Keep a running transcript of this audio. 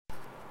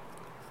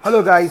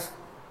Hello guys,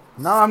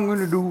 now I'm going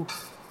to do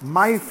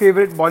my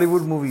favorite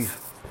Bollywood movies.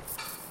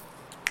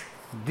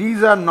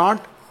 These are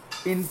not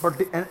in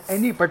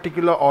any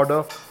particular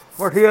order,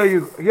 but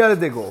here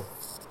they go.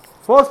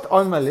 First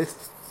on my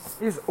list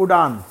is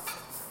Udaan.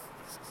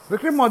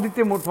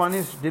 Vikramaditya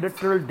Motwani's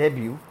directorial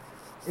debut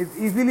is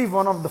easily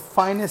one of the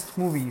finest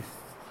movies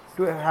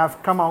to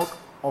have come out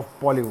of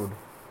Bollywood.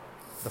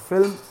 The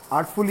film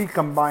artfully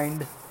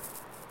combined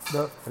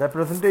the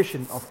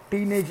representation of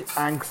teenage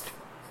angst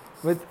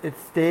with its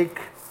take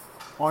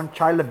on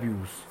child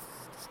abuse.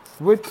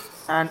 With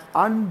an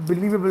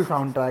unbelievable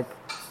soundtrack,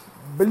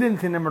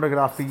 brilliant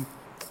cinematography,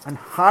 and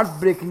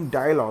heartbreaking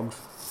dialogues,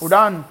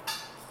 Udaan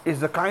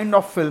is the kind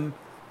of film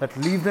that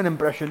leaves an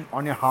impression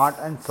on your heart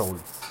and soul.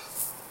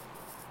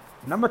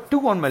 Number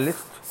 2 on my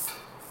list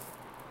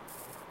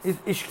is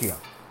Ishqiya.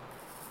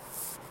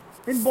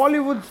 In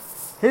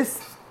Bollywood's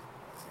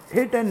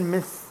hit and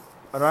miss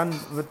run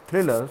with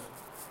thrillers,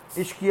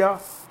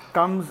 Ishqiya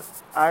comes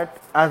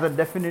as a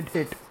definite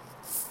hit.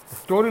 The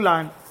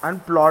storyline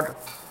and plot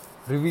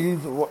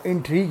reveals were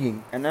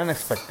intriguing and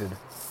unexpected,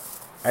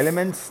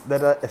 elements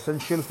that are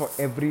essential for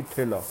every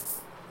thriller.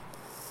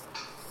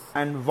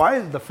 And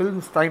while the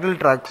film's title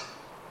track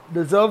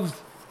deserves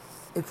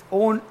its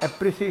own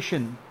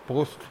appreciation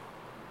post,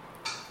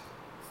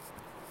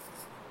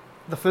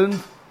 the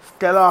film's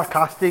stellar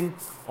casting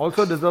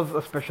also deserves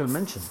a special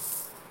mention.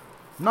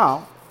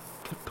 Now,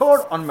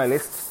 third on my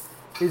list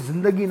is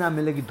Zindagi Na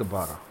Milegi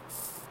Dobara.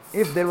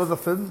 If there was a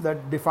film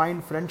that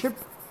defined friendship,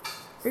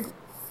 it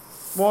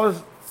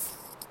was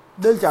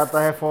Dil Chahta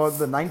Hai for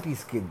the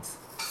 90s kids.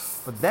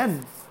 But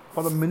then,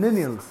 for the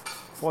millennials,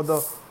 for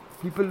the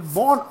people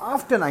born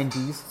after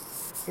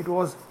 90s, it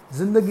was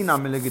Zindagi Na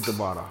Milegi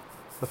Dobara.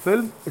 The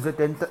film is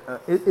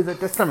a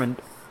testament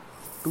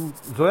to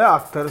Zoya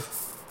Akhtar's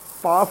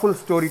powerful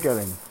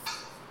storytelling.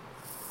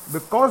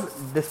 Because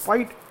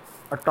despite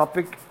a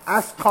topic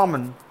as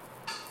common,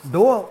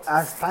 though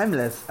as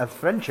timeless as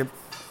friendship,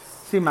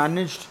 she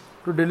managed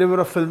to deliver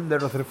a film that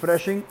was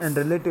refreshing and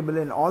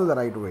relatable in all the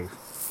right ways.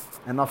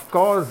 And of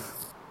course,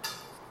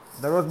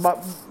 there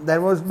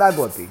was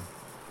Bhagwati.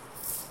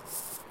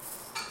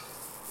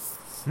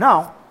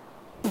 Now,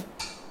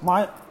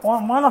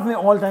 one of my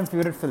all-time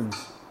favorite films,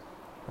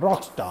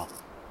 Rockstar.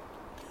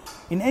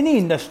 In any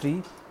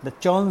industry that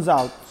churns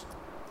out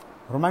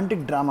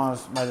romantic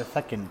dramas by the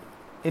second,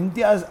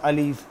 Imtiaz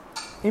Ali's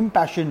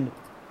impassioned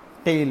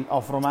tale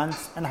of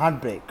romance and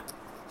heartbreak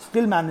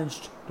still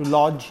managed to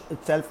lodge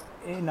itself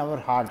in our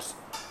hearts.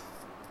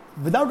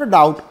 Without a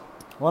doubt,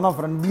 one of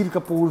Ranbir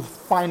Kapoor's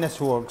finest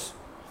works.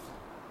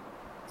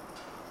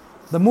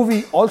 The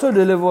movie also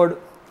delivered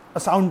a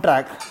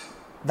soundtrack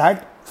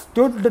that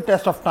stood the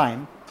test of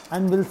time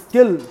and will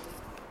still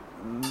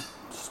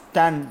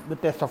stand the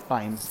test of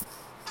time,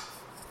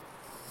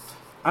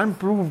 and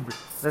proved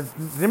that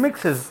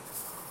remixes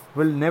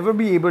will never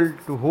be able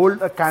to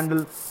hold a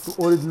candle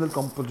to original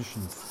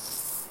compositions.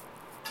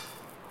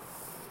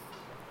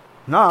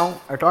 Now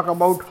I talk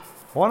about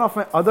one of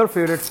my other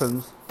favorite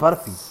films,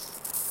 Barfi.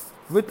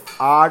 With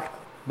art,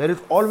 there is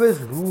always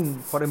room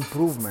for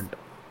improvement,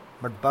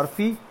 but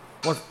Barfi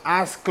was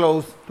as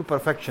close to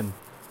perfection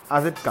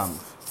as it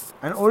comes.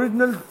 An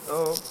original,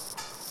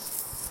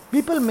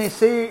 people may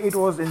say it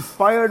was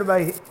inspired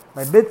by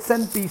bits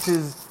and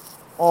pieces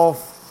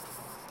of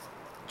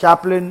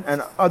Chaplin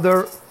and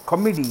other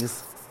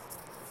comedies.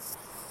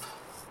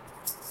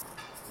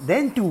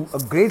 Then too, a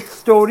great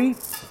story,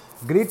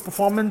 great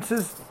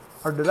performances,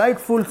 a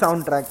delightful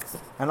soundtrack,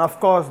 and of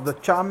course the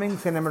charming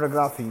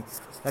cinematography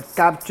that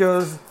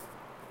captures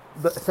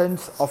the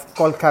sense of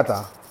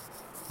Kolkata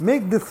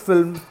make this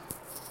film.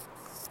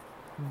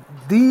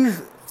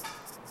 These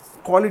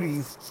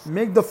qualities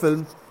make the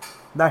film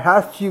that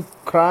has you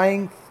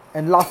crying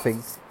and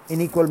laughing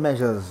in equal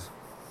measures.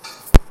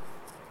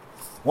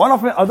 One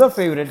of my other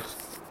favorites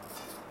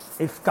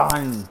is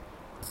Kahani.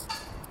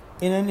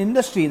 In an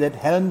industry that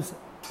helms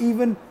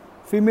even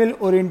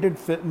female-oriented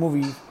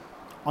movies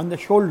on the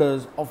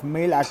shoulders of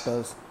male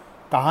actors,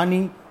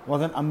 Kahani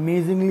was an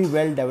amazingly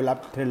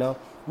well-developed thriller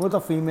with a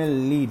female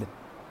lead.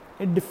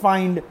 It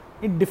defied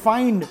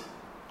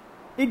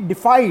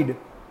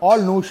all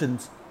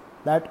notions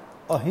that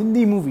a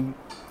Hindi movie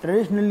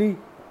traditionally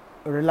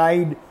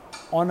relied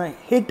on a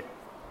hit,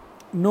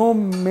 no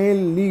male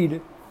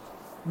lead,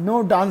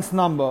 no dance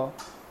number,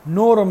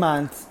 no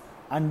romance,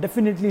 and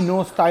definitely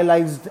no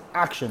stylized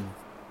action.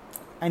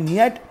 And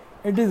yet,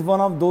 it is one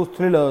of those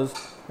thrillers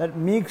that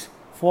makes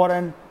for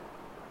an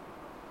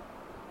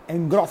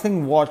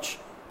engrossing watch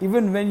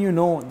even when you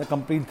know the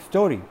complete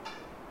story.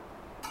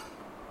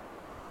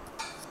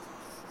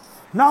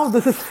 Now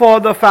this is for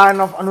the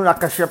fan of Anurag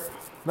Kashyap,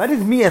 that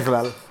is me as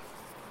well.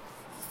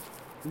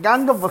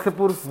 Gangs of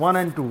Wasseypur 1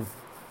 and 2.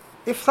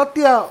 If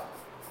Satya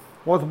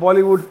was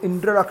Bollywood's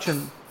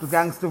introduction to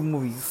gangster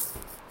movies,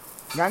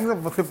 Gangs of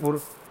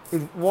Wasseypur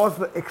was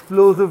the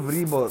explosive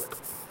rebirth.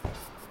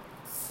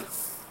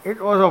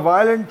 It was a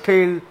violent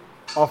tale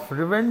of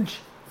revenge,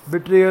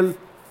 betrayal,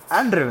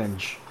 and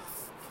revenge,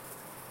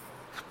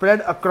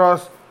 spread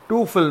across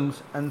two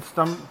films and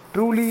some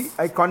truly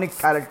iconic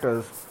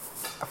characters.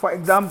 For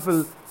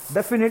example,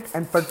 Definite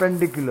and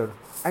Perpendicular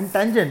and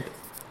Tangent.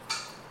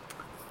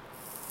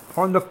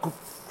 From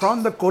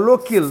the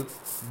colloquial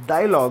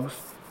dialogues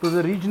to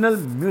the regional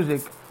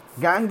music,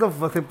 Gangs of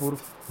Wasseypur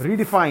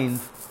redefines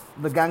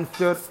the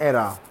gangster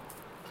era.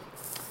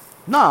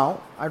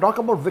 Now, I talk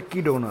about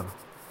Vicky Donor.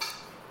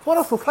 For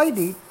a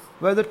society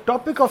where the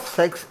topic of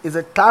sex is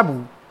a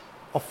taboo,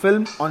 a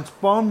film on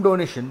sperm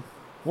donation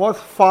was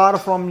far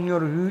from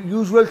your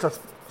usual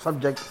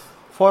subject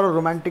for a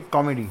romantic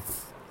comedy.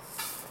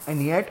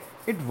 And yet,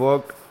 it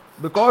worked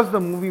because the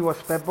movie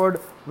was peppered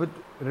with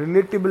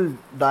relatable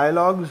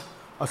dialogues,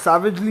 a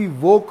savagely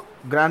woke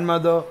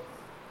grandmother,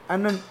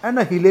 and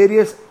a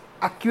hilarious,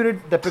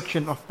 accurate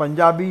depiction of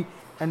Punjabi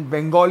and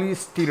Bengali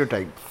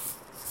stereotypes.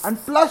 And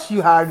plus,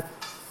 you had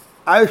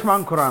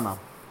Ayushmann Khurrana.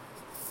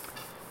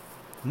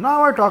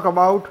 Now I talk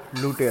about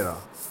Lutera.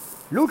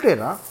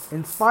 Lutera,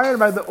 inspired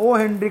by the O.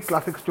 Henry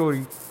classic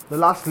story The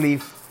Last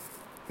Leaf,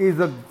 is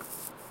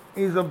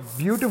a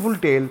beautiful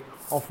tale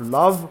of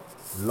love,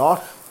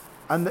 loss,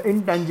 and the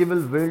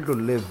intangible will to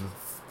live.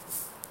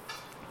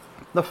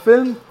 The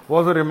film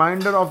was a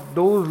reminder of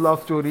those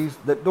love stories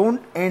that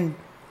don't end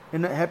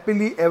in a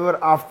happily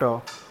ever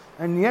after,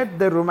 and yet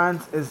their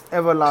romance is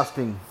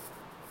everlasting.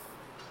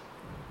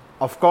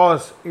 Of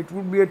course, it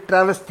would be a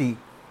travesty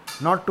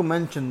not to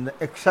mention the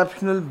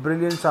exceptional,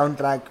 brilliant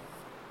soundtrack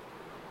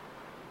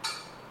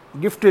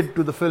gifted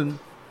to the film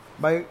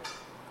by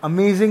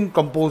amazing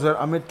composer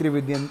Amit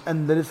Trivedyan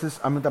and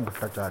lyricist Amitabh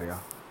Bhattacharya.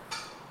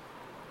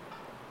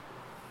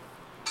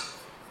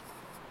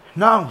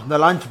 Now, the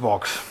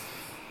lunchbox.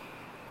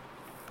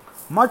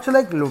 Much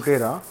like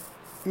Lutera,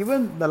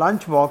 even the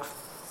lunchbox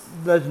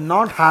does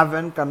not have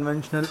a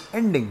conventional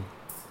ending.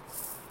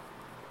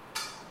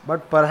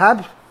 But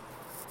perhaps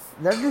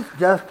that is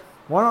just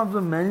one of the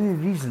many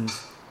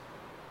reasons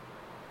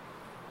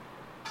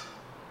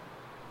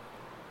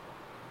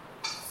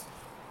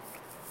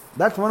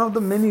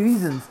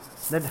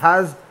that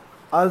has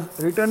us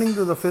returning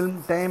to the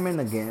film time and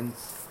again,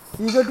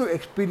 eager to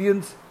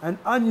experience an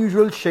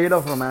unusual shade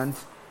of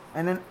romance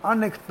and an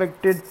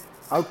unexpected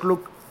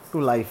outlook to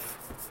life,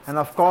 and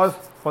of course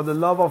for the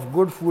love of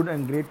good food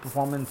and great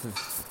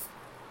performances.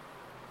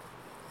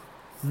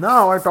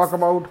 Now I talk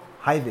about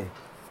Highway.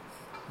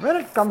 When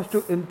it comes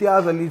to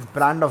Imtiaz Ali's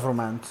brand of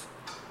romance,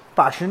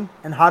 passion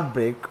and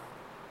heartbreak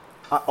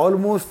are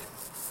almost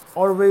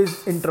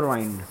always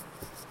intertwined.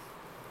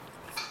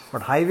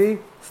 But Highway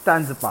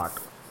stands apart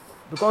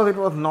because it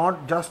was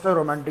not just a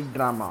romantic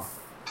drama.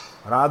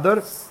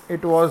 Rather,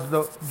 it was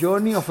the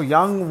journey of a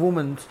young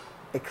woman's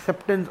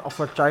acceptance of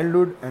her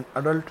childhood and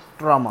adult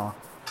trauma,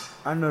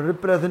 and a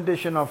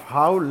representation of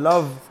how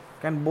love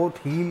can both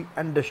heal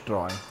and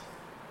destroy.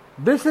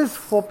 This is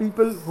for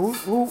people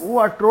who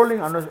are trolling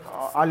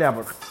Alia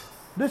Bhatt.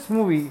 This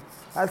movie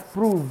has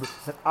proved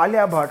that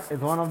Alia Bhatt is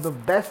one of the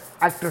best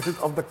actresses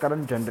of the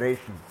current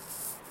generation.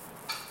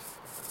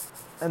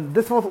 And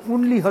this was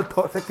only her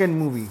second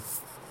movie.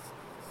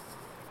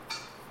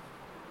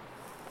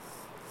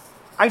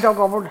 I talk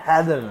about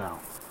Heather now.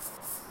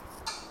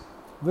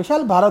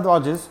 Vishal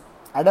Bharadwaj's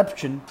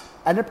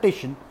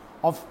adaptation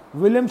of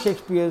William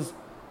Shakespeare's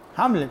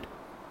Hamlet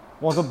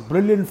was a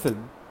brilliant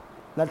film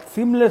that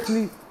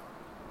seamlessly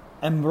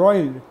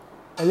embroiled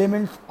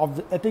elements of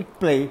the epic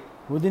play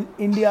within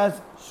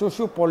India's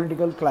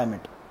socio-political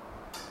climate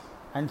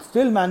and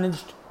still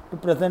managed to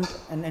present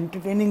an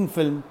entertaining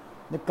film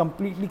that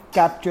completely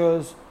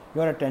captures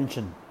your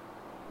attention.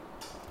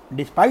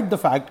 Despite the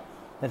fact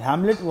that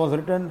Hamlet was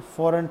written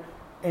for an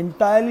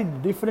entirely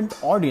different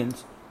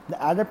audience,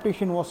 the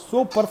adaptation was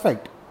so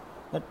perfect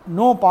that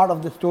no part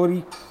of the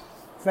story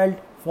felt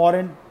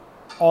foreign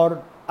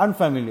or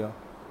unfamiliar.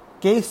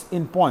 Case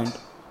in point,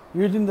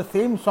 using the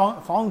same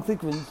song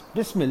sequence,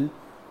 Dismal,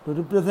 to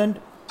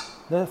represent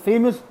the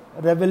famous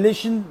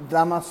Revelation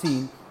drama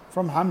scene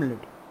from Hamlet.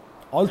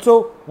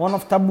 Also, one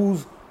of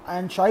Tabu's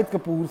and Shahid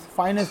Kapoor's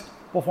finest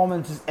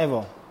performances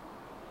ever.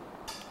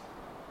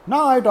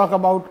 Now I talk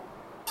about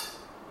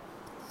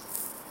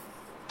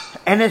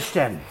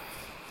NH10.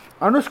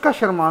 Anushka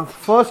Sharma's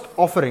first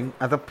offering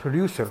as a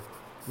producer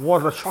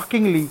was a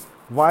shockingly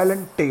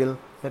violent tale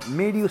that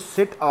made you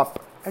sit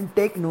up and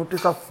take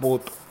notice of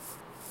both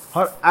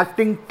her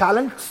acting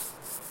talents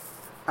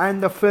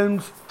and the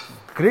film's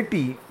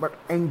gritty but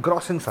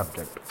engrossing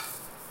subject.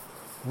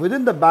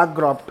 Within the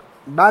backdrop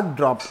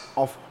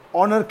of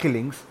honor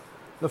killings,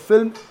 the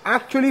film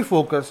actually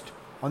focused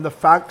on the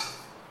fact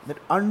that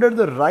under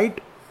the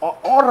right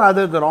or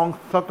rather the wrong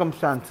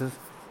circumstances,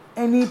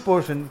 any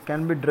person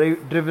can be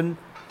driven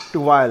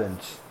to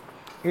violence.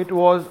 It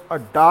was a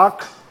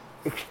dark,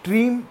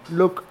 extreme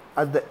look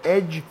at the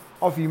edge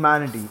of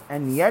humanity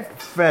and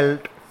yet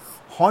felt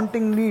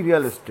hauntingly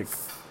realistic.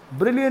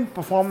 Brilliant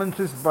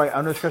performances by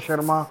Anushka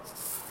Sharma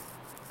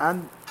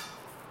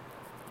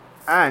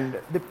and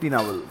Dipti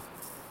Nawal.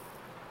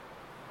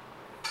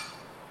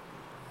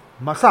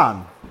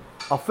 Masaan,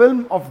 a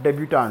film of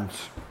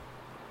debutantes,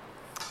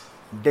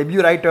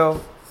 debut writer,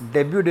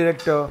 debut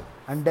director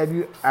and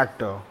debut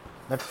actor.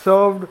 that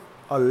served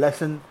a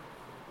lesson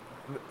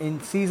in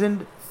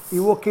seasoned,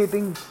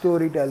 evocating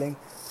storytelling.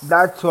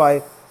 That's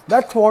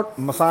what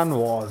Masan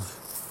was.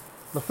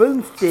 The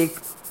film's take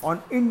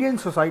on Indian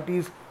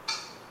society's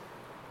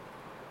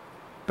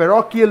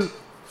parochial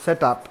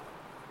setup,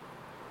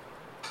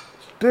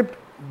 stripped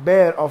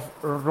bare of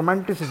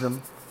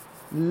romanticism,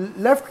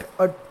 left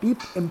a deep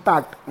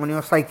impact on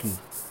your psyche.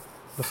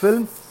 The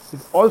film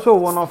is also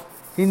one of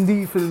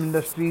Hindi film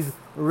industry's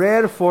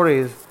rare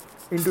forays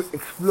into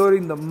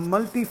exploring the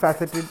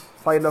multifaceted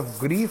side of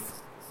grief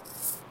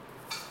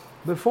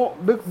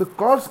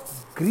because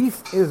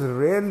grief is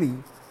rarely,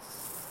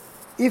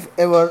 if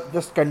ever,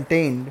 just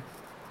contained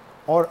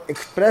or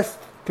expressed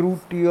through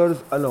tears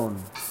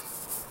alone.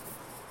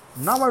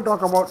 Now I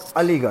talk about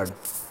Aligarh.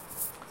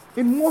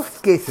 In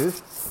most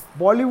cases,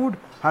 Bollywood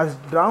has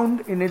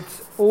drowned in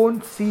its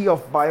own sea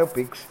of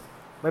biopics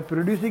by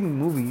producing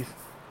movies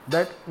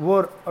that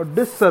were a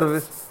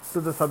disservice to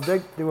the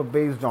subject they were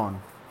based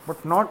on,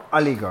 but not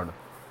Aligarh.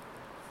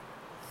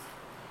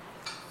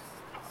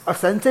 A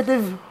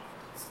sensitive,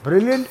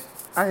 brilliant,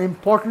 and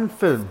important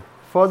film,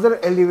 further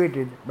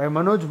elevated by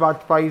Manoj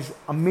Bajpayee's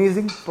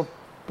amazing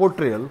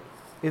portrayal,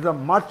 is a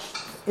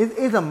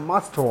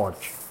must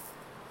watch.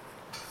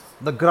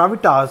 The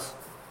gravitas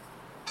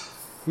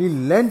he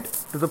lent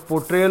to the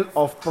portrayal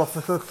of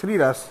Professor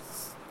Sriras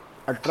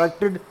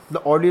attracted the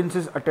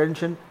audience's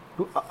attention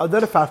to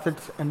other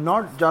facets and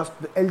not just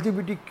the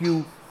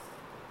LGBTQ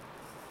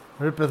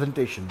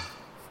representation.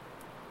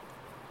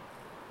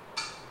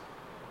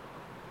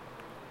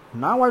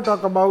 Now I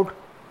talk about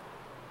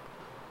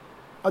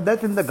A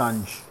Death in the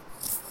Ganj.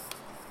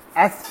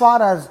 As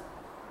far as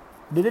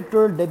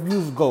directorial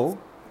debuts go,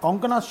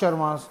 Konkana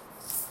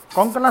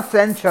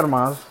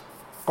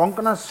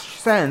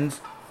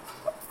Sen's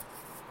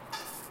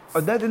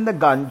A Death in the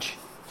Ganj,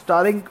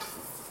 starring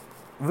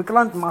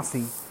Vikrant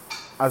Massey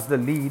as the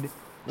lead,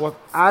 was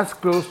as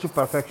close to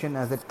perfection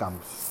as it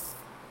comes.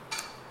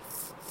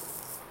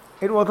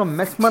 It was a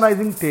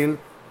mesmerizing tale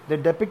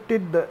that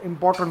depicted the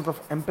importance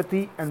of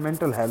empathy and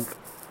mental health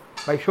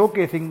by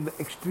showcasing the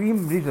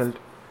extreme result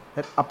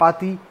that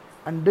apathy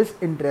and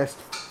disinterest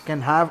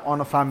can have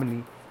on a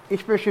family,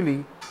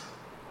 especially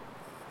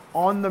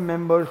on the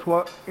members who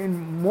are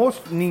in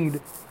most need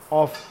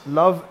of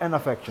love and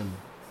affection.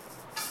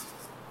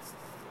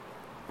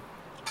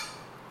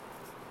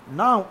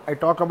 Now I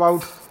talk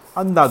about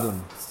Andhadhun.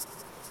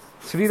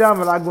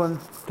 Sriram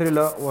Raghavan's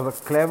thriller was a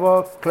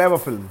clever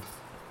film,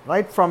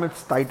 right from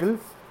its title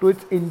to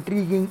its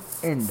intriguing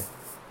end.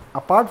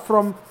 Apart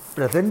from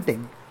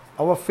presenting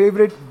our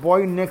favorite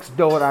boy next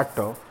door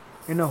actor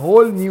in a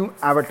whole new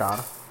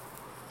avatar,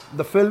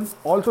 the film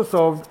also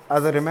served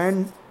as a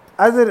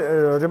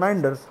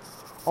reminder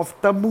of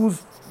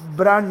Tabu's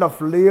brand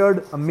of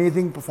layered,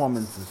 amazing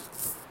performances.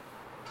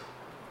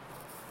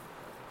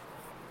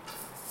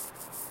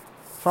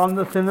 From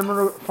the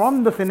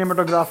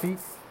cinematography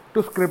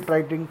to script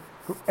writing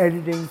to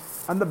editing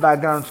and the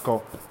background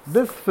score,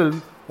 this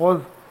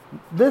was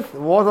a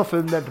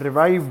film that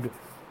revived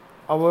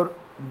our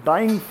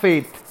dying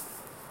faith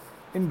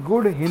in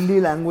good Hindi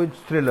language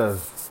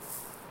thrillers.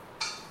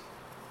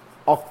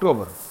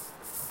 October.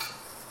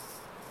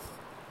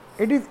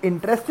 It is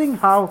interesting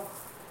how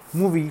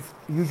movies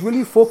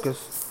usually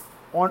focus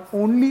on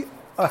only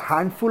a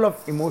handful of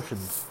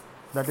emotions,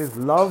 that is,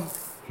 love,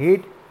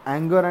 hate,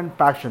 anger, and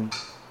passion,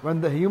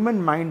 when the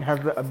human mind has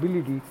the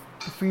ability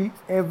to feel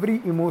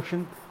every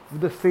emotion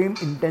with the same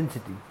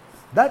intensity.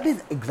 That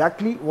is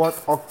exactly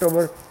what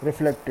October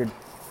reflected,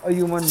 a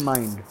human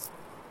mind.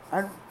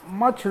 And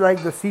much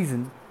like the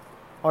season,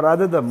 or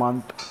rather the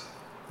month,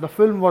 the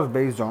film was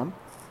based on,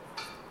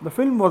 the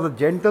film was a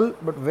gentle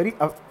but very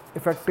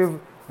effective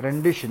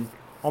rendition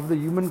of the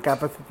human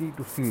capacity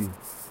to feel.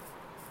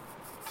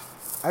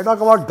 I talk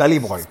about Gully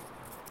Boy.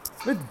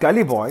 With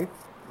Gully Boy,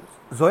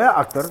 Zoya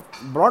Akhtar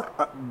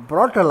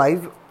brought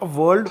alive a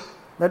world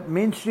that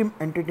mainstream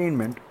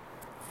entertainment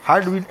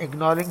had been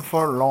ignoring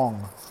for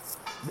long.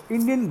 The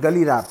Indian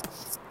gully rap.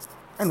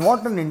 And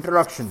what an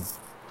introduction!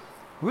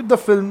 With the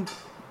film,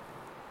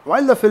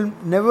 while the film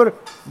never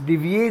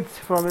deviates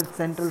from its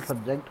central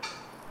subject,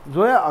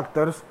 Zoya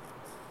Akhtar's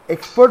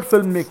expert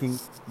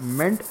filmmaking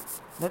meant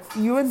that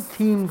even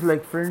themes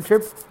like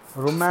friendship,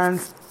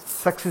 romance,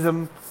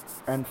 sexism,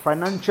 and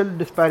financial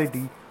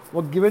disparity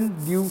were given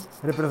due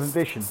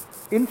representation.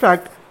 In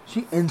fact,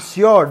 she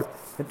ensured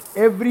that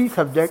every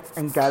subject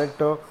and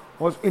character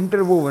was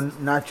interwoven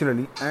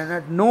naturally, and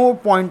at no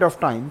point of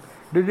time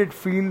did it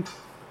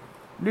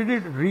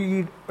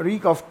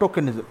reek of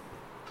tokenism.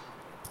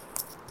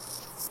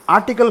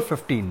 Article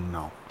 15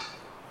 now.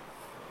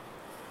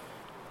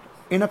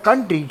 In a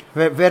country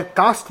where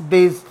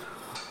caste-based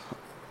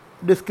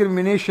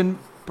discrimination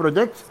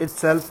projects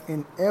itself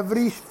in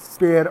every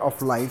sphere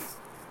of life,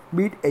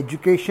 be it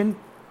education,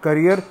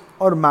 career,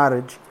 or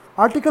marriage,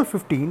 Article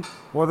 15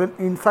 was an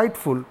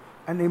insightful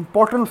and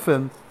important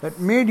film that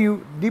made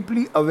you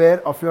deeply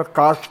aware of your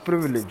caste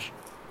privilege.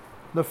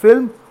 The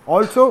film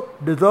also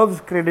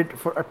deserves credit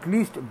for at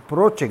least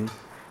broaching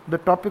the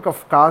topic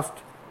of caste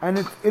and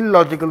its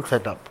illogical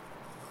setup.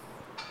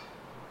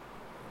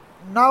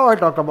 Now I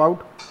talk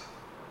about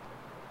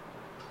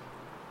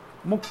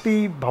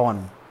Mukti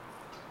Bhawan.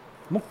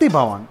 Mukti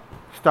Bhawan,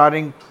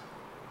 starring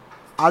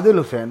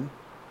Adil Hussain.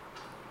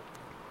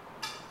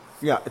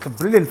 Yeah, it's a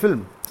brilliant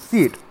film.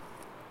 See it.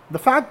 The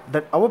fact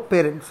that our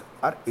parents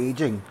are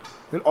aging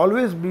will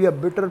always be a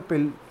bitter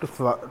pill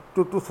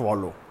to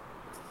swallow,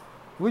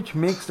 which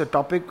makes the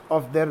topic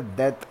of their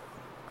death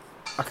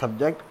a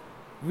subject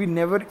we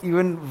never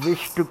even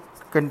wish to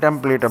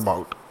contemplate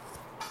about.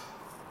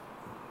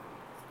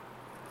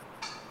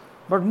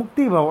 But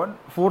Mukti Bhawan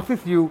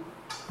forces you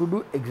to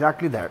do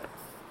exactly that.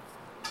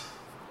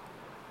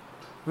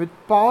 With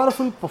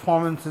powerful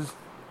performances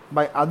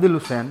by Adil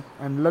Hussain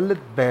and Lalit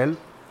Behl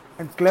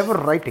and clever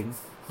writing,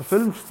 the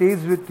film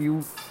stays with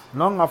you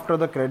long after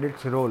the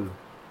credits roll.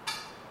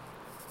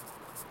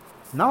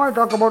 Now I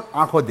talk about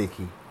Aankho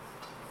Dekhi.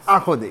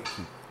 Aankho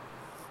Dekhi.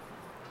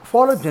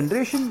 For a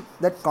generation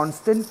that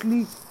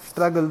constantly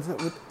struggles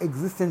with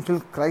existential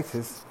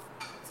crisis,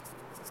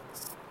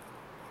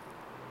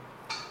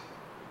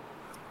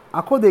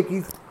 Aankho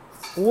Dekhi's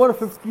over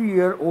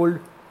 50-year-old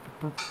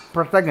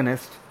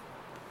protagonist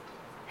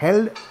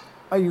held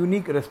a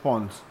unique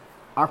response.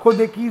 Aankho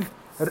Dekhi's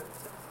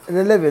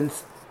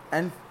relevance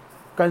and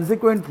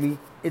consequently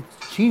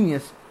its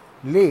genius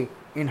lay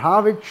in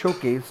how it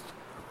showcased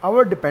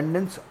our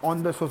dependence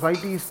on the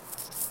society's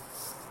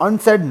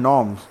unsaid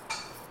norms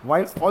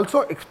while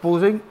also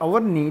exposing our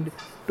need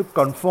to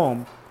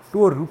conform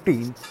to a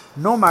routine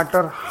no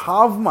matter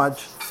how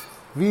much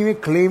we may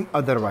claim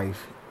otherwise.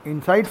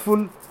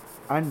 Insightful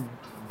and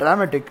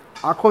dramatic,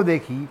 Aankho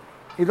Dekhi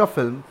is a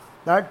film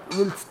that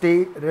will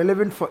stay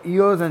relevant for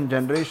years and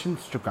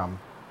generations to come.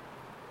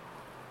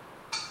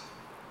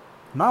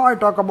 Now I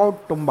talk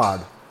about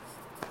Tumbad.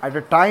 At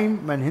a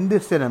time when Hindi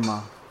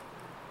cinema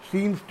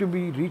seems to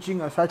be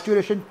reaching a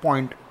saturation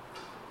point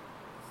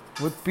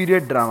with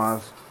period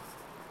dramas,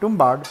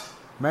 Tumbad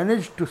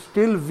managed to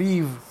still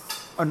weave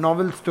a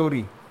novel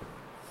story,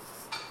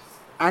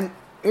 and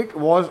it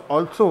was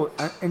also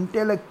an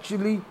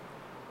intellectual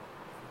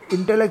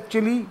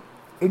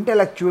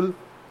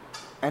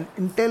and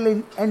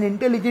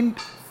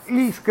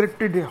intelligently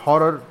scripted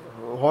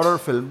horror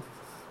film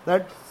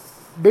that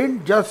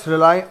didn't just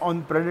rely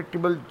on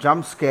predictable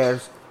jump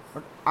scares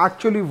but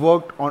actually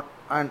worked on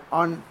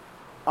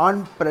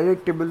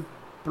unpredictable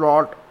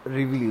plot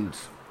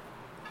reveals.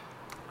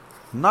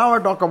 Now I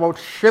talk about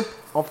Ship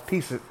of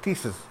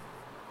Theseus.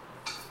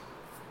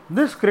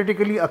 This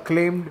critically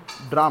acclaimed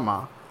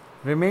drama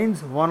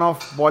remains one of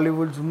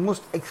Bollywood's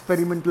most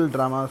experimental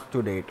dramas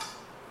to date.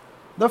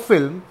 The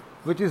film,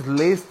 which is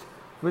laced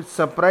with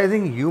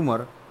surprising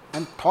humor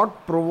and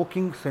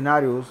thought-provoking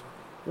scenarios,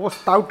 was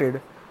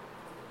touted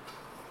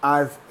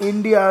as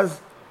India's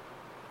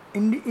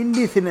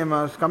indie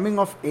cinema's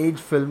coming-of-age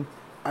film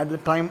at the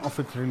time of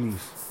its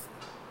release.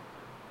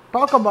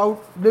 Talk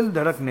about Dil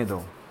Dhadakne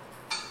Do.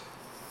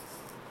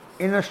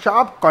 In a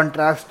sharp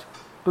contrast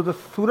to the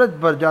Suraj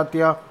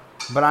Barjatia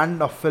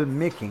brand of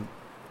filmmaking,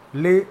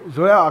 lay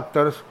Zoya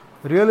Akhtar's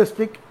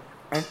realistic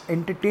and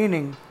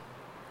entertaining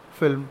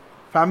film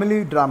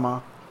family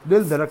drama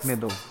Dil Dhadakne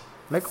Do.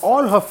 Like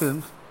all her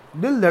films,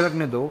 Dil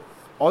Dhadakne Do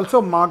was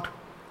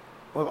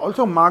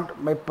also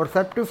marked by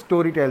perceptive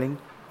storytelling,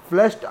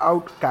 fleshed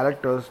out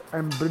characters,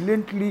 and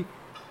brilliant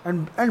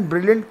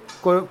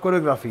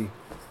choreography.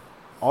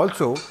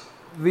 Also,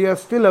 we are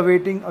still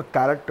awaiting a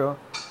character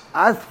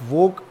as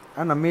woke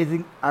and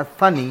amazing as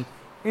Sunny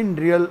in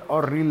real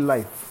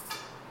life.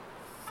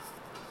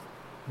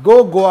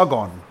 Go Goa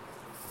Gone.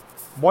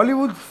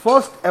 Bollywood's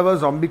first ever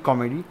zombie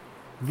comedy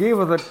gave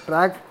us a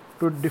track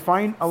to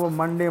define our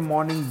Monday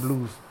morning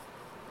blues.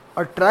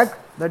 A track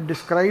that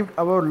described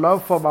our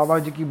love for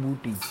Babaji Ki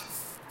Booty,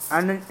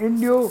 and an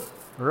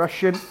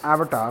Indo-Russian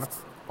avatar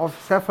of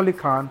Saif Ali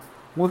Khan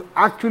was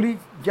actually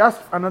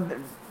just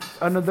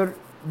another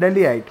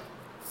Delhiite.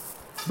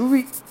 Do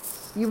we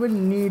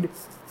even need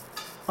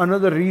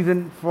another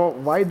reason for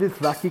why this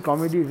wacky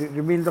comedy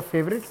remains a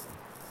favorite?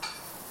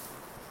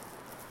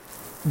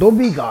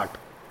 Dhobi Ghat,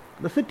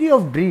 the city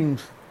of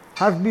dreams,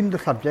 has been the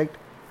subject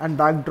and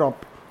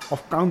backdrop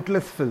of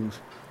countless films,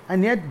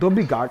 and yet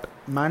Dhobi Ghat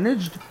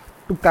managed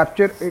to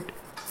capture it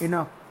in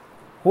a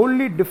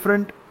wholly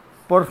different,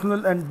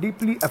 personal, and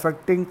deeply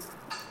affecting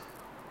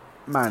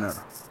manner.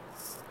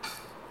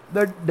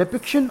 The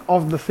depiction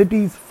of the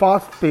city's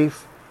fast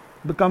pace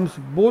becomes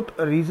both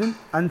a reason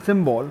and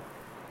symbol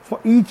for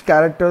each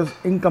character's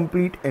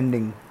incomplete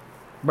ending.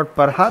 But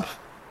perhaps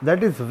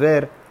that is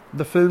where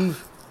the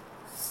film's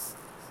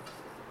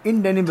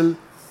indelible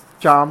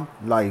charm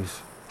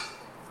lies.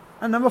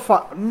 And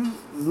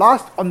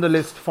last on the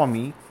list for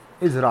me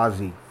is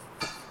Razi.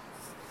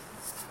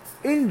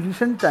 In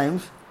recent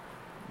times,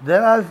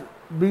 there has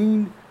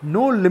been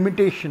no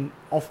limitation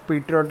of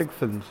patriotic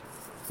films.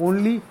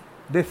 Only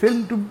they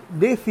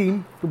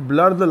seem to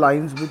blur the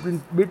lines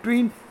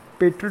between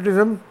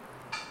patriotism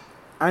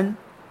and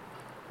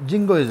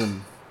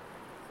jingoism,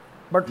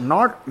 but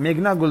not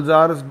Meghna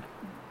Gulzar's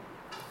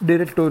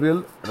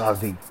directorial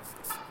Razi.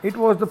 It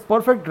was the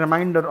perfect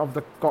reminder of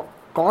the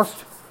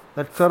cost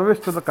that service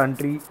to the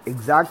country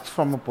exacts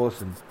from a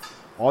person.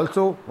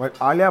 Also, while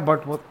Alia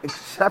Bhatt was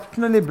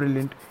exceptionally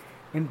brilliant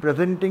in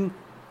presenting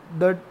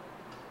the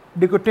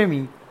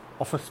dichotomy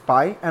of a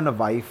spy and a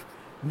wife,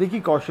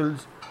 Vicky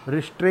Kaushal's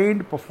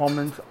restrained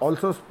performance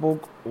also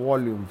spoke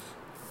volumes.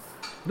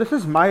 This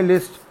is my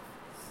list.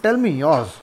 Tell me yours.